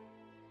 command.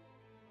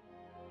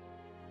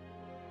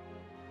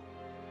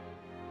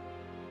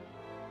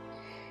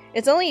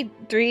 It's only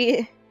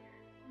 3...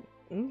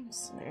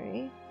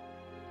 sorry.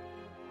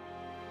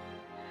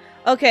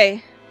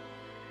 Okay.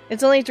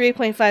 It's only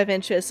 3.5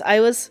 inches.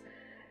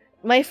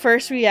 My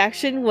first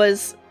reaction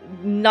was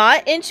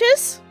not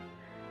inches?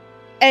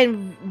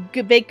 And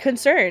big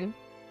concern.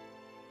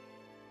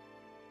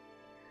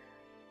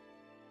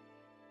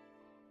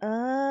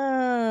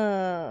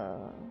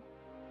 Oh.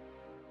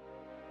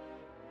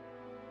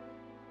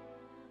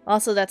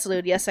 Also, that's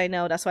lewd. Yes, I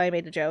know. That's why I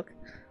made the joke.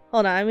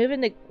 Hold on. I'm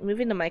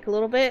moving the mic a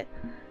little bit.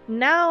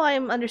 Now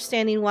I'm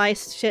understanding why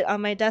shit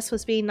on my desk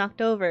was being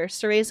knocked over.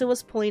 Cereza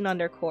was pulling on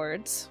their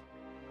cords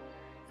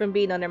from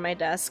being under my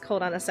desk.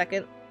 Hold on a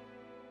second.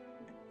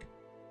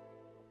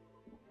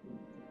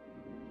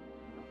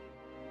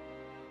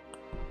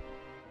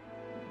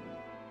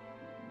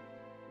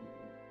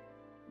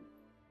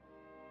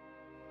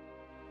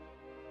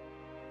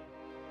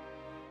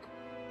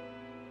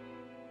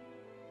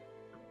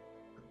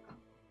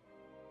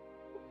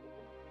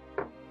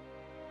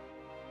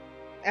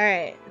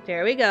 Alright,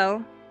 there we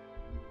go.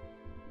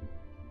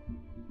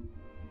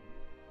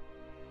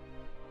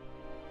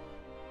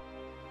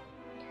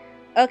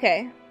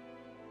 Okay,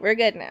 we're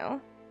good now.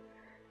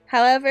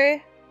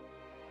 However...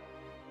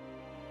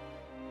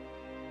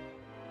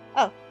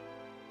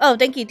 Oh,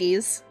 thank you,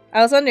 Deez.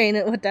 I was wondering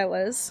what that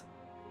was.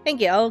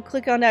 Thank you. I'll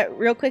click on that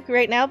real quick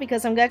right now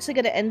because I'm actually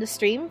going to end the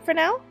stream for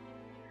now.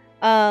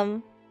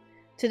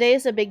 Today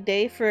is a big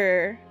day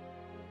for,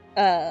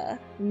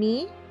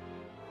 me.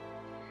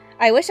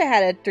 I wish I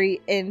had a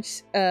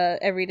 3-inch,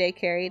 everyday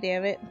carry,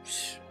 damn it.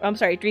 I'm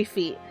sorry, 3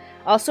 feet.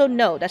 Also,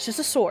 no, that's just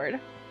a sword.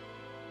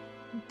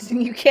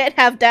 You can't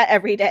have that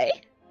every day.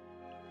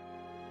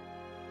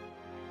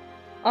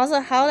 Also,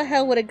 how the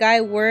hell would a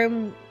guy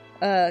worm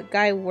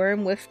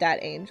with that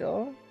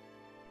angel?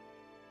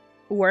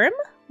 Worm?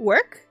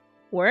 Work?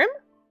 Worm?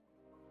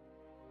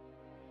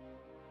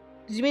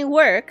 Did you mean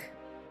work?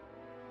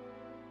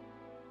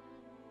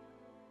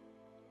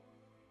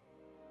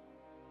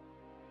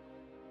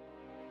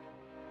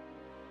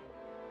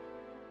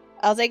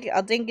 I'll take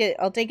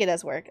it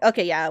as work.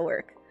 Okay, yeah,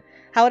 work.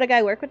 How would a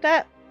guy work with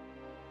that?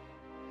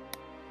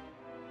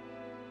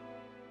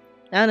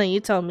 I don't know, you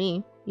tell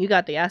me. You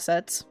got the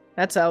assets.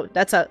 That's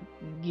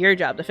your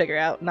job to figure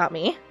out, not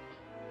me.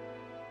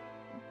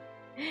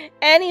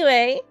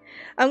 Anyway,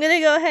 I'm gonna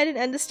go ahead and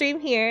end the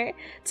stream here.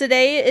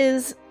 Today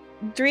is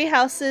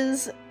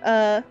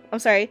Fire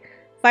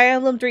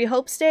Emblem 3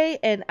 Hopes Day,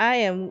 and I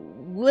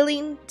am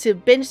willing to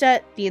binge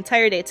that the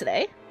entire day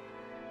today.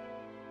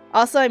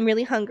 Also, I'm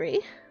really hungry.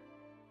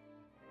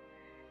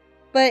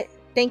 But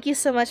thank you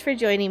so much for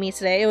joining me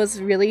today. It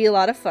was really a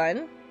lot of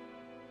fun.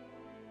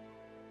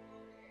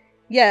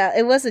 Yeah,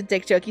 it was a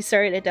dick joke. You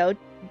started it though.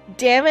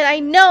 Damn it, I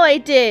know I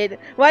did!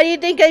 Why do you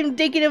think I'm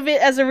thinking of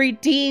it as a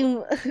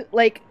redeem,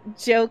 like,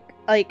 joke,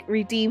 like,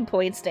 redeem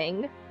points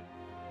thing?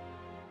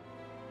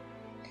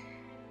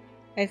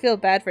 I feel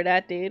bad for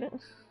that, dude.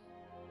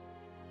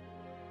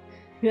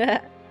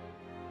 Yeah.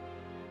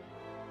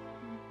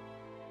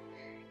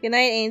 Good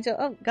night, Angel.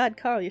 Oh, God,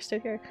 Carl, you're still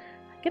here.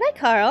 Good night,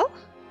 Carl.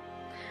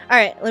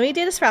 Alright, let me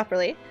do this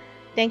properly.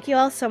 Thank you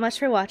all so much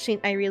for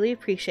watching. I really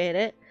appreciate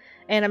it.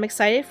 And I'm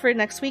excited for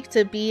next week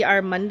to be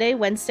our Monday,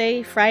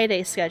 Wednesday,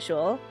 Friday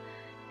schedule.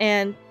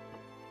 And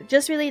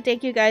just really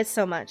thank you guys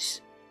so much.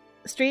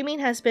 Streaming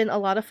has been a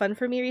lot of fun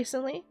for me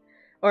recently.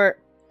 Or,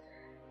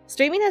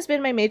 streaming has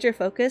been my major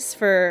focus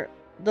for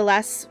the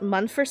last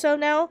month or so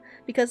now.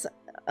 Because,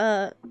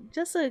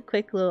 just a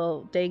quick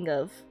little thing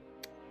of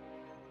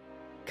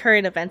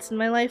current events in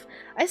my life.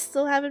 I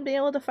still haven't been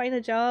able to find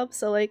a job.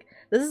 So, like,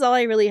 this is all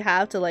I really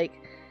have to, like,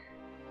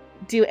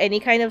 do any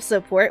kind of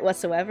support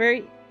whatsoever.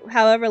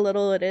 However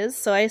little it is,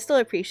 so I still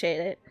appreciate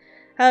it.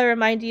 I'll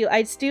remind you,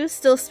 I do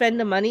still spend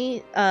the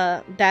money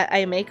that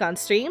I make on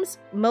streams,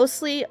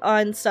 mostly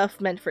on stuff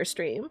meant for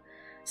stream.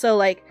 So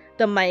like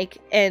the mic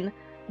and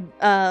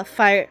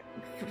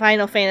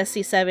Final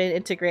Fantasy VII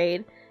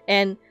Integrate,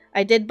 and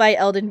I did buy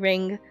Elden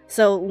Ring,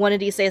 so one of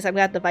these days I'm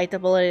gonna have to bite the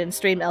bullet and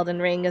stream Elden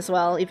Ring as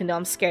well, even though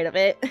I'm scared of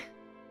it.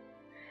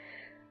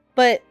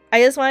 But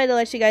I just wanted to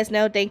let you guys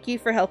know, thank you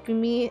for helping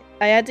me.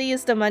 I had to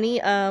use the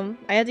money, I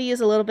had to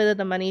use a little bit of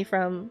the money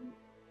from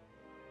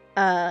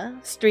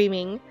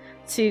streaming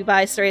to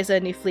buy Stories a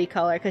new flea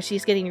collar, because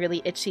she's getting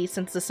really itchy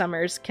since the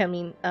summer's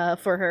coming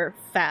for her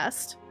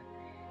fast.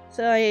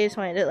 So I just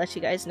wanted to let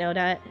you guys know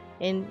that,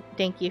 and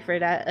thank you for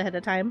that ahead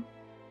of time.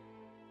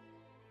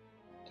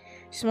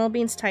 Small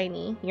Bean's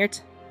tiny.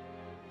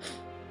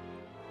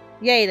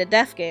 Yay, the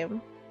death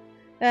game.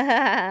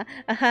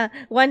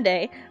 One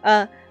day.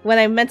 When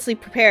I'm mentally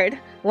prepared.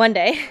 One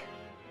day.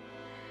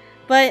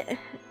 But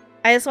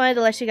I just wanted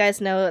to let you guys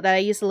know that I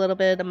used a little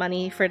bit of the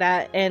money for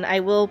that, and I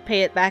will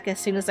pay it back as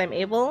soon as I'm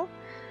able.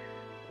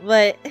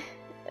 But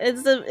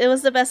it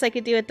was the best I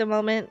could do at the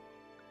moment.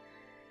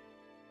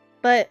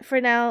 But for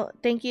now,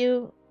 thank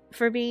you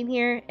for being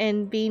here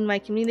and being my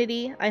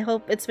community. I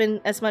hope it's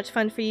been as much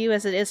fun for you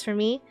as it is for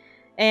me.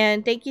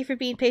 And thank you for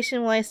being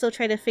patient while I still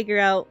try to figure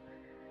out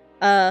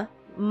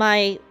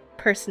my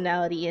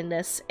personality in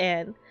this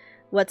and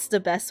what's the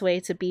best way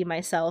to be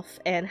myself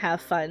and have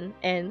fun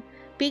and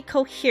be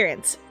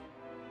coherent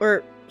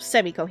or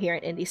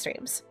semi-coherent in these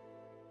streams.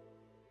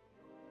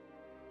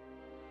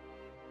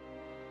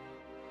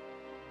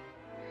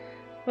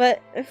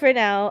 But for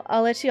now,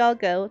 I'll let you all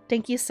go.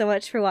 Thank you so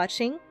much for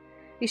watching.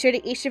 Be sure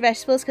to eat your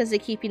vegetables because they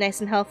keep you nice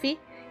and healthy.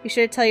 Be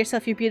sure to tell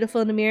yourself you're beautiful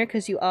in the mirror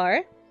because you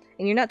are.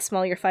 And you're not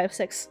small, you're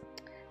 5'6".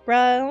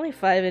 Bruh, only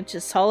 5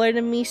 inches taller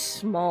than me,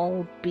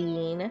 small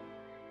bean.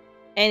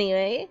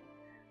 Anyway,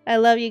 I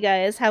love you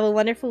guys. Have a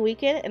wonderful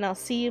weekend, and I'll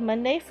see you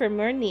Monday for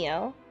more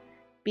Nioh.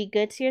 Be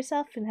good to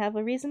yourself and have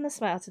a reason to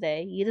smile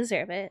today. You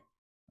deserve it.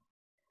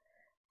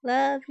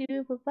 Love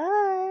you.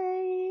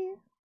 Bye-bye.